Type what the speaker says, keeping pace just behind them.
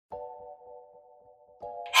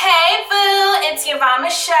it's Yvonne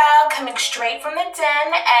Michelle coming straight from the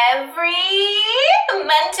den every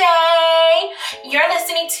Monday. You're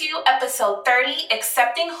listening to episode 30,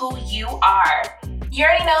 Accepting Who You Are. You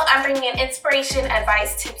already know I'm bringing in inspiration,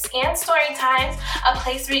 advice, tips, and story times, a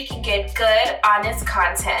place where you can get good, honest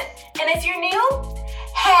content. And if you're new,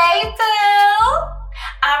 hey boo!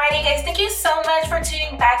 Alrighty guys, thank you so much for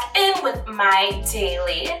tuning back in with my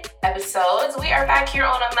daily episodes. We are back here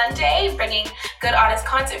on a Monday, bringing good, honest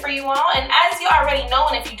content for you all. And as you already know,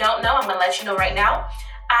 and if you don't know, I'm gonna let you know right now,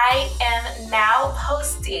 I am now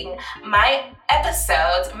posting my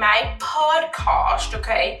episodes, my podcast,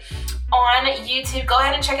 okay, on YouTube. Go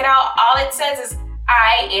ahead and check it out. All it says is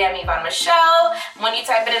I am Yvonne Michelle. When you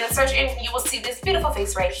type it in the search engine, you will see this beautiful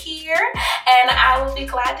face right here. And I will be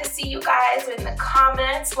glad to see you guys in the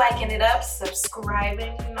comments, liking it up,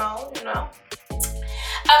 subscribing, you know.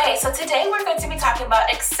 Okay, so today we're going to be talking about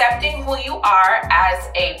accepting who you are as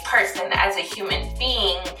a person, as a human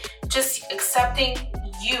being, just accepting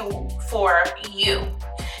you for you.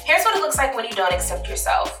 Here's what it looks like when you don't accept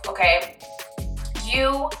yourself, okay?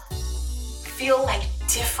 You feel like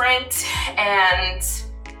different and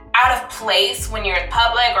out of place when you're in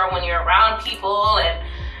public or when you're around people, and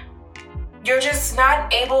you're just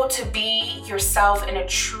not able to be yourself in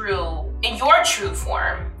your true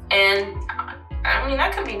form. And I mean,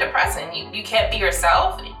 that can be depressing. You can't be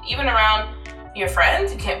yourself, even around your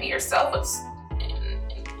friends. You can't be yourself.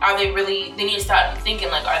 They need to start thinking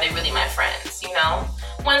like, are they really my friends, you know?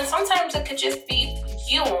 When sometimes it could just be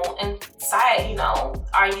you inside, you know?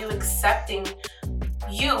 Are you accepting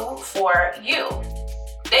you for you?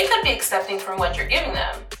 They could be accepting from what you're giving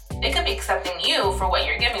them. They could be accepting you for what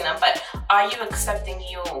you're giving them, but are you accepting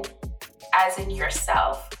you as in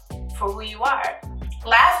yourself for who you are?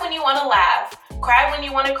 Laugh when you want to laugh, cry when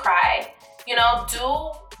you want to cry, you know,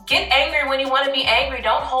 get angry when you want to be angry.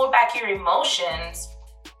 Don't hold back your emotions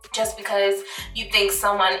just because you think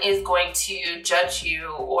someone is going to judge you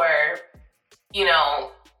or, you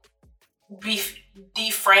know,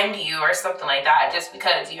 defriend you or something like that just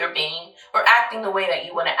because you're being or acting the way that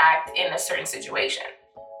you want to act in a certain situation.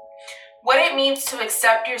 What it means to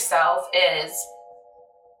accept yourself is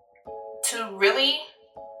to really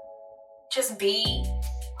just be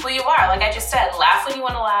who you are. Like I just said, laugh when you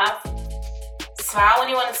want to laugh, smile when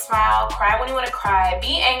you want to smile, cry when you want to cry,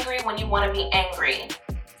 be angry when you want to be angry.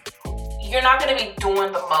 You're not going to be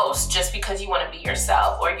doing the most just because you want to be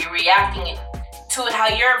yourself or you're reacting to it how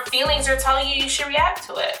your feelings are telling you should react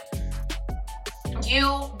to it.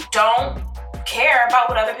 You don't care about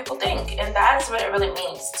what other people think, and that's what it really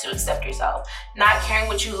means to accept yourself. Not caring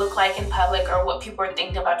what you look like in public or what people are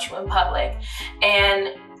thinking about you in public.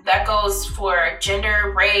 And that goes for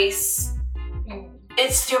gender, race.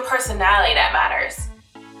 It's your personality that matters.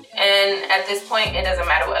 And at this point, it doesn't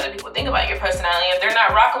matter what other people think about your personality. If they're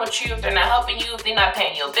not rocking with you, if they're not helping you, if they're not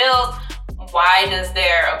paying your bills, why does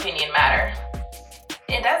their opinion matter?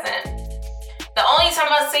 It doesn't. The only time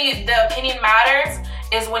I say the opinion matters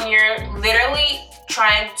is when you're literally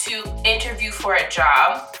trying to interview for a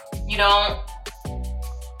job. You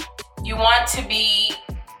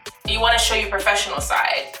want to show your professional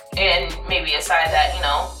side, and maybe a side that, you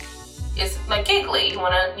know, is like giggly. They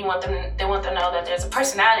want them to know that there's a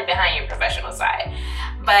personality behind your professional side.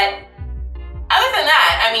 But other than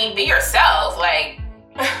that, I mean, be yourself. Like,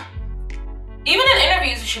 even in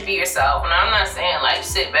interviews, you should be yourself. And I'm not saying like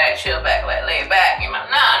sit back, chill back, like lay back, you know,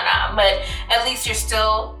 nah. But at least you're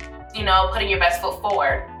still, you know, putting your best foot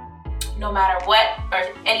forward. No matter what or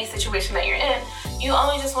any situation that you're in, you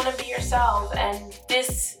only just want to be yourself. And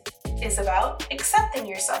this is about accepting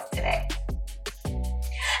yourself today.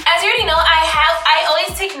 As you already know, I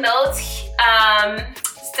always take notes.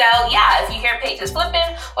 So yeah, if you hear pages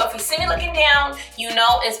flipping or if you see me looking down, you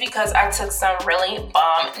know it's because I took some really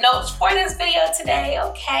bomb notes for this video today.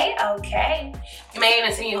 Okay. You may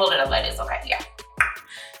even see me hold it up like this. Okay, yeah.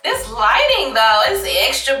 This lighting though is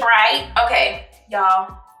extra bright. Okay,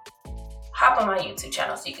 y'all, hop on my YouTube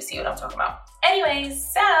channel so you can see what I'm talking about.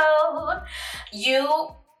 Anyways, so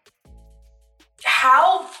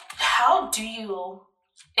how do you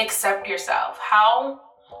accept yourself?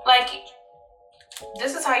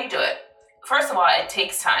 This is how you do it. First of all, it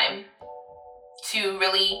takes time to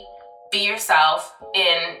really be yourself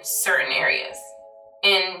in certain areas,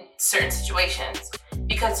 in certain situations,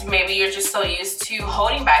 because maybe you're just so used to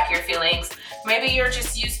holding back your feelings. Maybe you're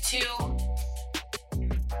just used to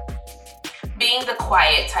being the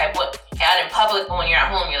quiet type. Out in public, but when you're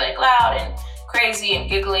at home, you're like loud and crazy and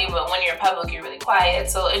giggly, but when you're in public, you're really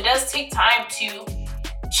quiet. So it does take time to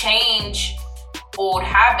change old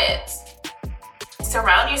habits.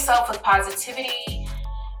 Surround yourself with positivity,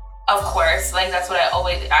 Of course, like that's what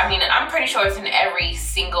I'm pretty sure it's in every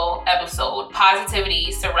single episode.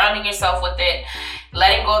 Positivity, surrounding yourself with it,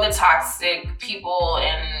 letting go of the toxic people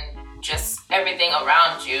and just everything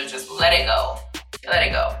around you. Just let it go. Let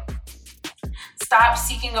it go. Stop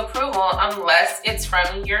seeking approval unless it's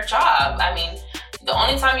from your job. I mean, the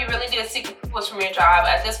only time you really need to seek approval is from your job.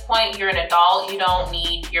 At this point, you're an adult. You don't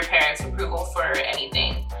need your parents' approval for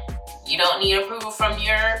anything. You don't need approval from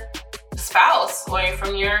your spouse or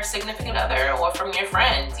from your significant other or from your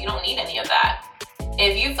friends. You don't need any of that.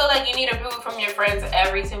 If you feel like you need approval from your friends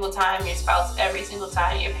every single time, your spouse every single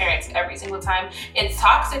time, your parents every single time, it's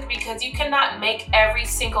toxic because you cannot make every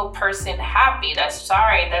single person happy. That's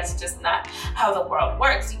just not how the world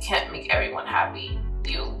works. You can't make everyone happy.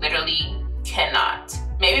 You literally cannot.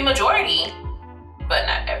 Maybe majority, but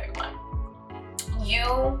not everyone.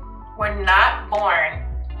 You were not born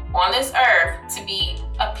on this earth to be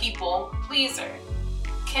a people pleaser.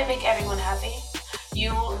 Can't make everyone happy.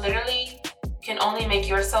 You literally can only make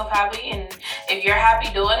yourself happy, and if you're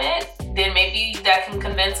happy doing it, then maybe that can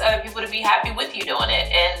convince other people to be happy with you doing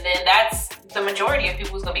it, and then that's the majority of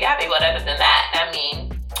people who's gonna be happy. But other than that, I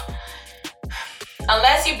mean,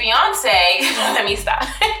 unless you're Beyonce, let me stop.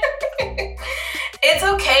 It's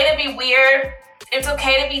okay to be weird. It's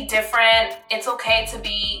okay to be different. It's okay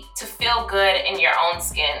to feel good in your own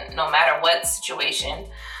skin, no matter what situation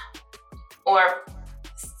or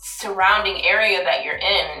surrounding area that you're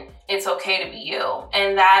in. It's okay to be you.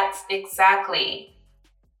 And that's exactly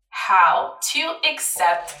how to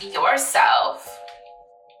accept yourself.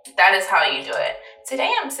 That is how you do it.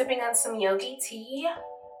 Today I'm sipping on some yogi tea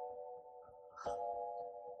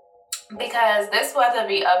because this weather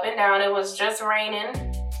be up and down. It was just raining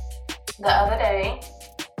the other day.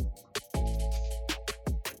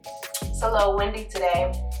 It's a little windy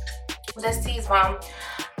today. This tea is bomb.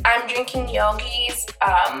 I'm drinking Yogi's,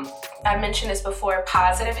 I mentioned this before,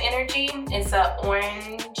 Positive Energy. It's an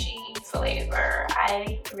orangey flavor.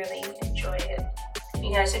 I really enjoy it.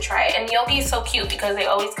 You guys should try it. And Yogi is so cute because they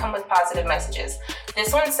always come with positive messages.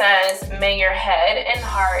 This one says, may your head and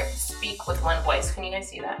heart speak with one voice. Can you guys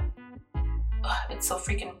see that? Oh, it's so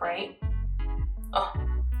freaking bright. Oh,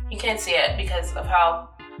 you can't see it because of how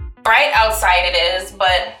bright outside it is,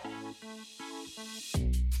 but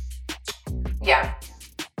yeah,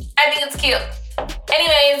 I think it's cute.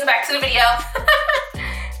 Anyways, back to the video.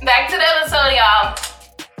 Back to the episode, y'all.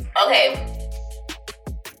 Okay.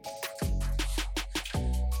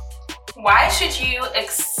 Why should you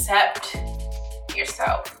accept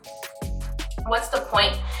yourself? What's the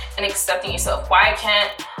point in accepting yourself? Why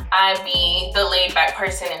can't I be the laid back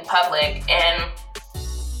person in public and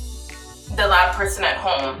the loud person at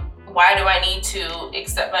home? Why do I need to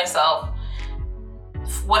accept myself?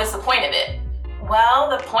 What is the point of it? Well,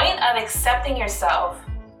 the point of accepting yourself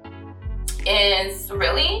is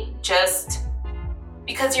really just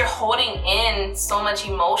because you're holding in so much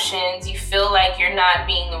emotions. You feel like you're not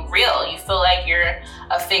being real. You feel like you're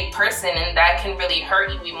a fake person, and that can really hurt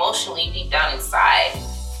you emotionally deep down inside.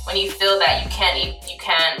 When you feel that you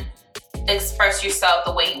can't express yourself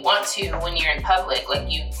the way you want to when you're in public.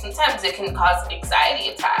 Sometimes it can cause anxiety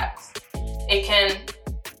attacks. It can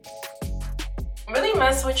really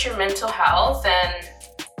mess with your mental health and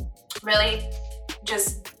really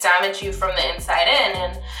just damage you from the inside in.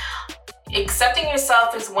 And accepting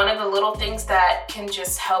yourself is one of the little things that can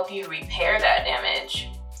just help you repair that damage.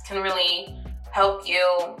 It can really help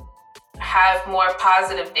you have more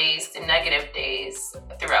positive days than negative days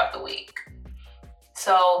throughout the week.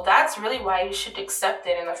 So that's really why you should accept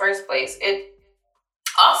it in the first place.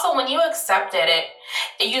 Also, when you accept it,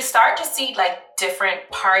 you start to see like different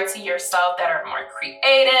parts of yourself that are more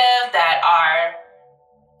creative, that are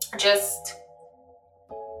just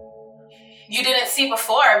you didn't see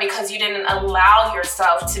before because you didn't allow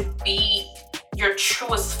yourself to be your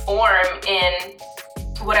truest form in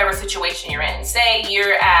whatever situation you're in. Say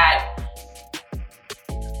you're at,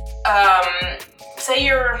 I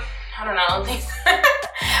don't know.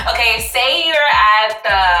 Okay, say you're at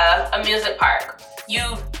the amusement park.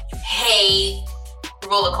 You hate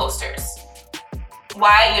roller coasters.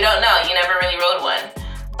 Why? You don't know. You never really rode one.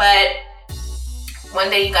 But one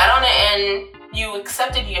day you got on it and you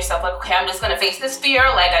accepted yourself. Like, okay, I'm just gonna face this fear.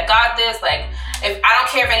 Like, I got this. Like, I don't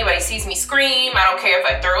care if anybody sees me scream. I don't care if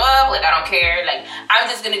I throw up. Like, I don't care. Like, I'm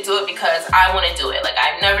just gonna do it because I want to do it. Like,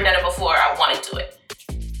 I've never done it before. I want to do it.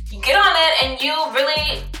 You get on it and you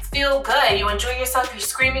really feel good. You enjoy yourself. You're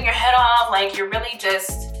screaming your head off. Like, you're really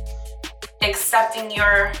just accepting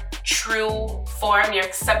your true form. You're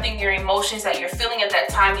accepting your emotions that you're feeling at that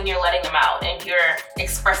time, and you're letting them out, and you're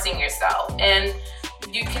expressing yourself. And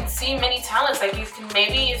you can see many talents. Like you can,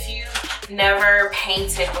 maybe if you never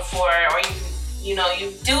painted before, or you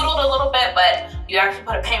doodled a little bit, but you actually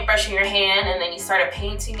put a paintbrush in your hand and then you started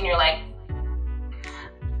painting and you're like,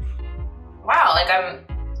 wow,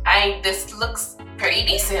 like this looks pretty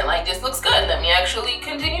decent. Like this looks good. Let me actually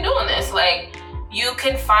continue doing this. Like you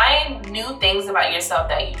can find new things about yourself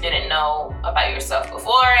that you didn't know about yourself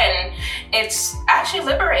before, and it's actually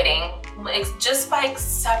liberating. It's just by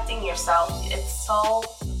accepting yourself. It's so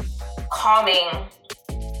calming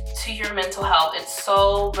to your mental health. It's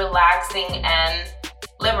so relaxing and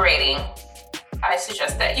liberating. I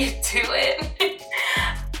suggest that you do it.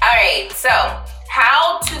 All right, so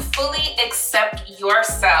how to fully accept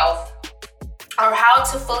yourself, or how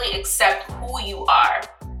to fully accept who you are.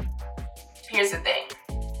 Here's the thing.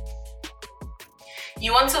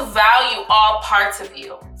 You want to value all parts of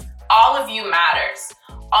you. All of you matters.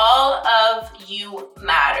 All of you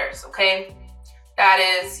matters, okay? That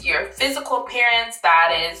is your physical appearance.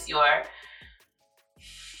 That is your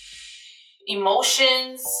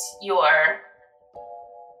emotions, your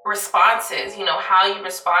responses, how you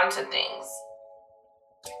respond to things.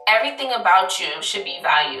 Everything about you should be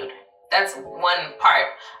valued. That's one part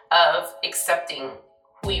of accepting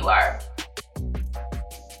who you are.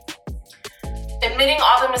 Admitting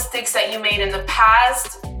all the mistakes that you made in the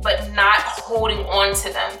past, but not holding on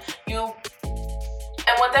to them.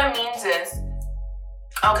 And what that means is,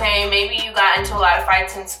 okay, maybe you got into a lot of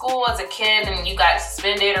fights in school as a kid and you got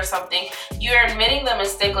suspended or something. You're admitting the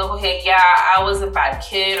mistake of, okay, yeah, I was a bad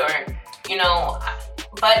kid, or,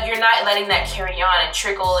 but you're not letting that carry on and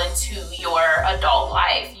trickle into your adult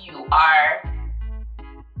life.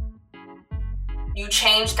 You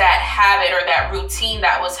changed that habit or that routine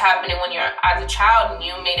that was happening when you're as a child, and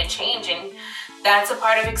you made a change, and that's a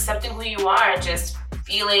part of accepting who you are, just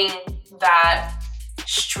feeling that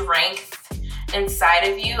strength inside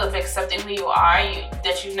of you of accepting who you are,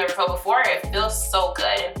 that you've never felt before. It feels so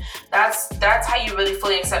good. And that's how you really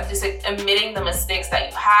fully accept this, like admitting the mistakes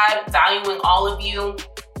that you had, valuing all of you,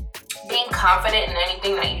 being confident in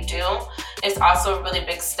anything that you do. It's also a really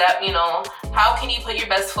big step. How can you put your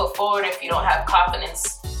best foot forward if you don't have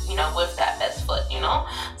confidence, with that best foot,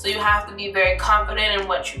 So you have to be very confident in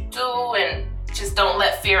what you do, and just don't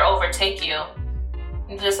let fear overtake you.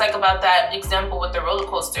 Just like about that example with the roller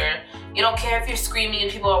coaster. You don't care if you're screaming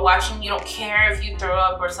and people are watching. You don't care if you throw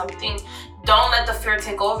up or something. Don't let the fear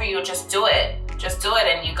take over you. Just do it. Just do it,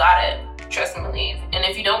 and you got it. Trust and believe. And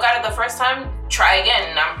if you don't got it the first time, try again,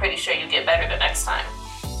 and I'm pretty sure you get better the next time.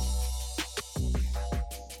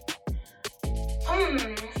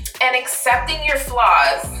 And accepting your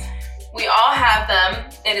flaws. We all have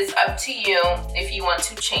them. It is up to you if you want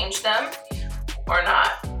to change them or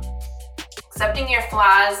not. Accepting your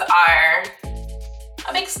flaws are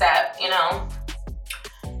a big step,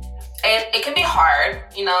 It can be hard,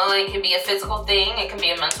 it can be a physical thing, it can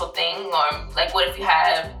be a mental thing, or like what if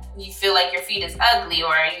you feel like your feet is ugly,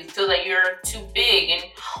 or you feel like you're too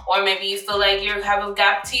big, or maybe you feel like you have a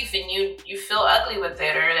gap teeth and you feel ugly with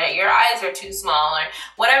it, or that your eyes are too small, or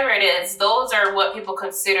whatever it is. Those are what people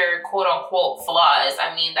consider quote unquote flaws.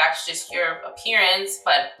 I mean, that's just your appearance,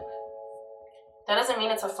 but that doesn't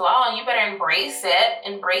mean it's a flaw. You better embrace it.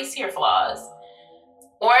 Embrace your flaws.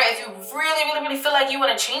 Or if you really, really, really feel like you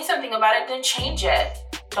want to change something about it, then change it.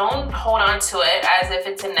 Don't hold on to it as if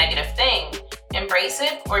it's a negative thing. Embrace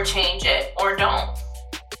it or change it, or don't.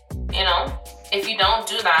 If you don't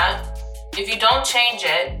do that, if you don't change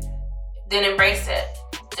it, then embrace it.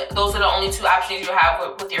 Those are the only two options you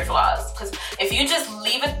have with your flaws. Because if you just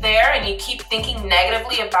leave it there and you keep thinking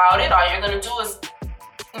negatively about it, all you're going to do is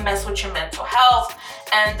mess with your mental health,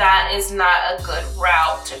 and that is not a good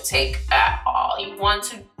route to take at all. You want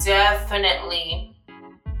to definitely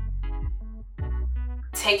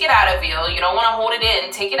take it out of you. You don't want to hold it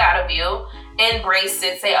in. Take it out of you. Embrace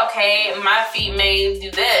it. Say, okay, my feet may do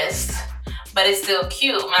this, but it's still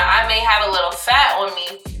cute. I may have a little fat on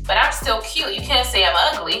me, but I'm still cute. You can't say I'm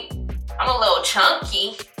ugly. I'm a little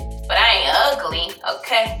chunky, but I ain't ugly,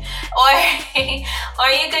 okay? Or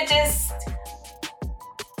you could just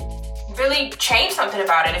really change something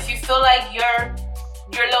about it. If you feel like you're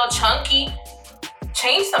a little chunky,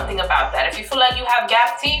 change something about that. If you feel like you have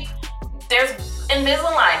gap teeth, there's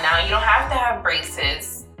Invisalign now. You don't have to have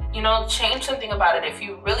braces. Change something about it. If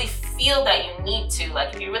you really feel that you need to,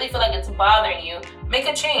 like if you really feel like it's bothering you, make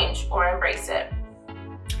a change or embrace it.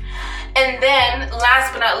 And then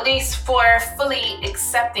last but not least, for fully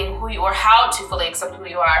accepting who you are, how to fully accept who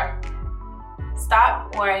you are,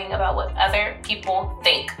 stop worrying about what other people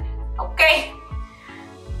think. Okay?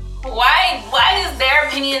 Why does their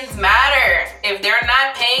opinions matter? If they're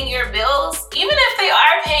not paying your bills, even if they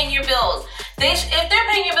are paying your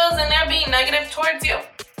negative towards you.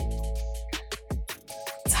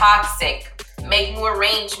 Toxic, making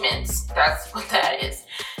arrangements. That's what that is.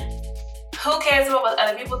 Who cares about what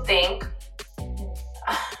other people think?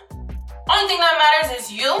 Only thing that matters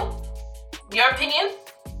is you, your opinion,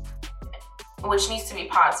 which needs to be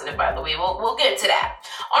positive, by the way. We'll get to that.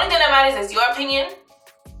 Only thing that matters is your opinion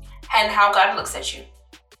and how God looks at you.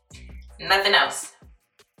 Nothing else.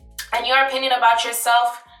 And your opinion about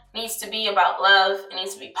yourself needs to be about love. It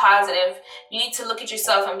needs to be positive. You need to look at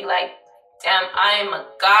yourself and be like, damn, I am a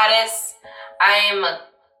goddess. I am a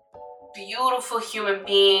beautiful human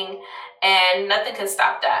being, and nothing can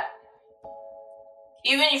stop that.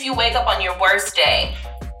 Even if you wake up on your worst day,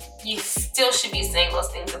 you still should be saying those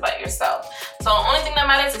things about yourself. So the only thing that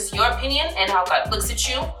matters is your opinion and how God looks at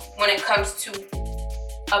you when it comes to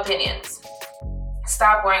opinions.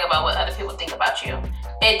 Stop worrying about what other people think about you.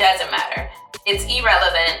 It doesn't matter. It's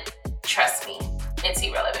irrelevant. Trust me, it's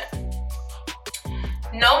irrelevant.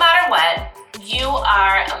 No matter what, you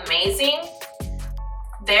are amazing.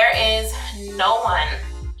 There is no one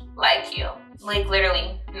like you. Like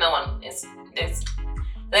literally no one. There's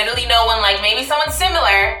literally no one like, maybe someone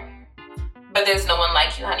similar, but there's no one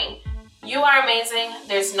like you, honey. You are amazing.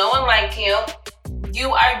 There's no one like you.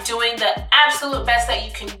 You are doing the absolute best that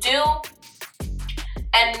you can do,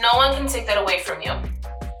 and no one can take that away from you.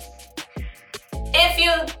 If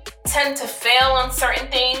you tend to fail on certain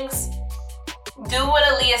things, do what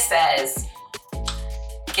Aaliyah says.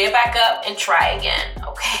 Get back up and try again,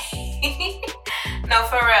 okay? No,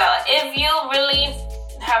 for real. If you really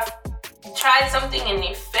have tried something and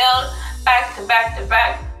you failed back to back to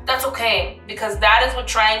back, that's okay, because that is what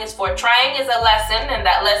trying is for. Trying is a lesson, and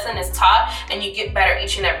that lesson is taught, and you get better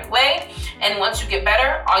each and every way. And once you get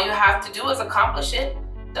better, all you have to do is accomplish it.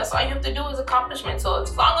 That's all you have to do is accomplishment. So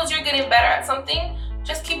as long as you're getting better at something,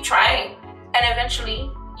 just keep trying, and eventually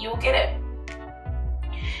you will get it.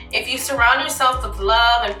 If you surround yourself with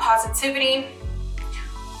love and positivity,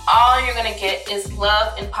 all you're gonna get is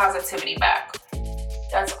love and positivity back.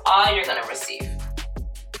 That's all you're gonna receive.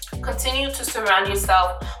 Continue to surround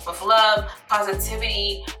yourself with love,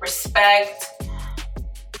 positivity, respect,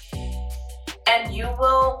 and you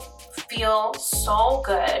will feel so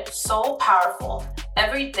good, so powerful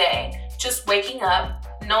every day, just waking up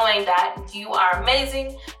knowing that you are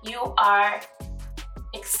amazing, you are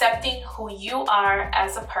accepting who you are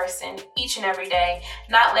as a person each and every day,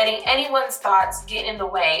 not letting anyone's thoughts get in the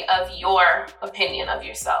way of your opinion of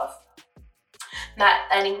yourself, not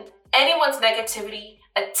letting anyone's negativity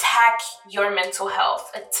attack your mental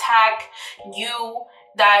health, attack you,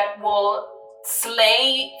 that will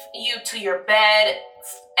slay you to your bed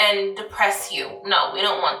and depress you. No, we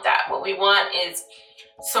don't want that. What we want is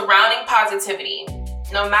surrounding positivity.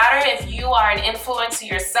 No matter if you are an influencer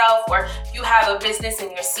yourself, or you have a business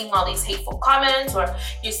and you're seeing all these hateful comments, or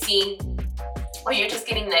you're just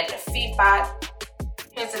getting negative feedback.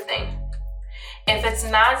 Here's the thing. If it's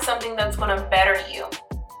not something that's gonna better you,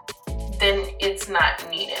 then it's not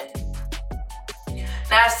needed.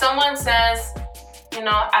 Now, if someone says,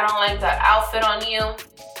 I don't like that outfit on you,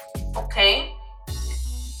 okay,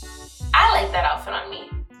 I like that outfit on me.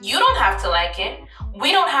 You don't have to like it.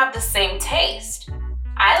 We don't have the same taste.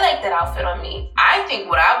 I like that outfit on me. I think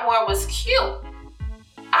what I wore was cute.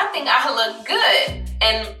 I think I look good.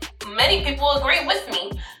 And many people agree with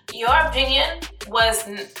me. Your opinion was,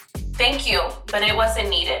 thank you, but it wasn't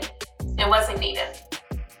needed. It wasn't needed.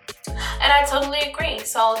 And I totally agree.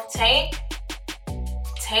 So take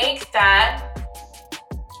that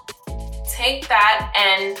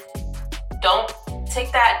and don't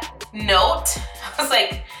take that note. I was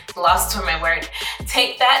like lost for my word.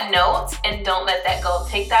 Take that note and don't let that go.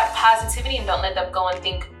 Take that positivity and don't let that go, and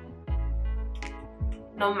think,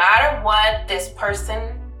 no matter what this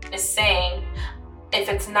person is saying, if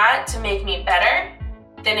it's not to make me better,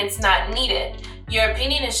 then it's not needed. Your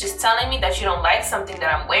opinion is just telling me that you don't like something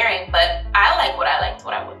that I'm wearing, but I liked what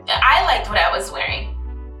I was wearing.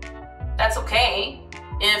 That's okay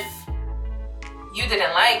if you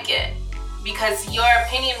didn't like it, because your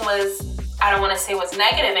opinion was, I don't want to say was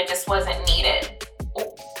negative, it just wasn't needed.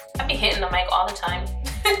 Oh, I be hitting the mic all the time.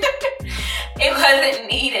 It wasn't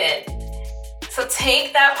needed. So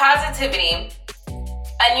take that positivity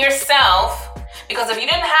and yourself. Because if you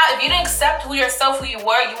didn't accept who you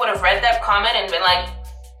were, you would have read that comment and been like,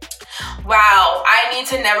 wow, I need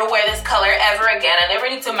to never wear this color ever again. I never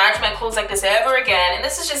need to match my clothes like this ever again. And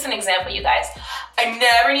this is just an example, you guys. I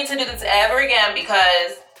never need to do this ever again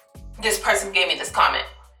because this person gave me this comment.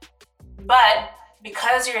 But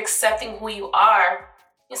because you're accepting who you are,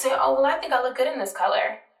 you say, oh, well, I think I look good in this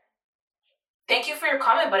color. Thank you for your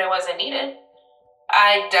comment, but it wasn't needed.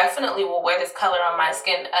 I definitely will wear this color on my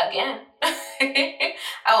skin again.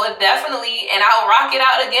 I would definitely, and I'll rock it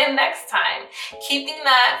out again next time. Keeping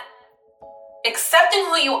that, accepting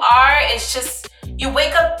who you are is just, you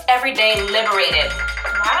wake up every day liberated.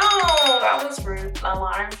 Wow, that was rude,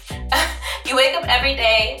 alarm. You wake up every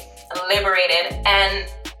day liberated and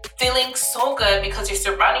feeling so good because you're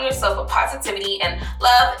surrounding yourself with positivity and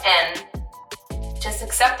love and just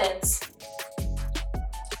acceptance.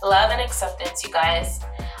 Love and acceptance, you guys.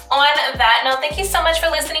 On that note, thank you so much for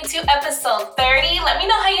listening to episode 30. Let me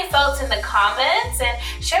know how you felt in the comments and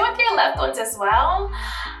share with your loved ones as well.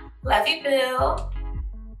 Love you, boo.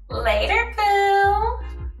 Later, boo.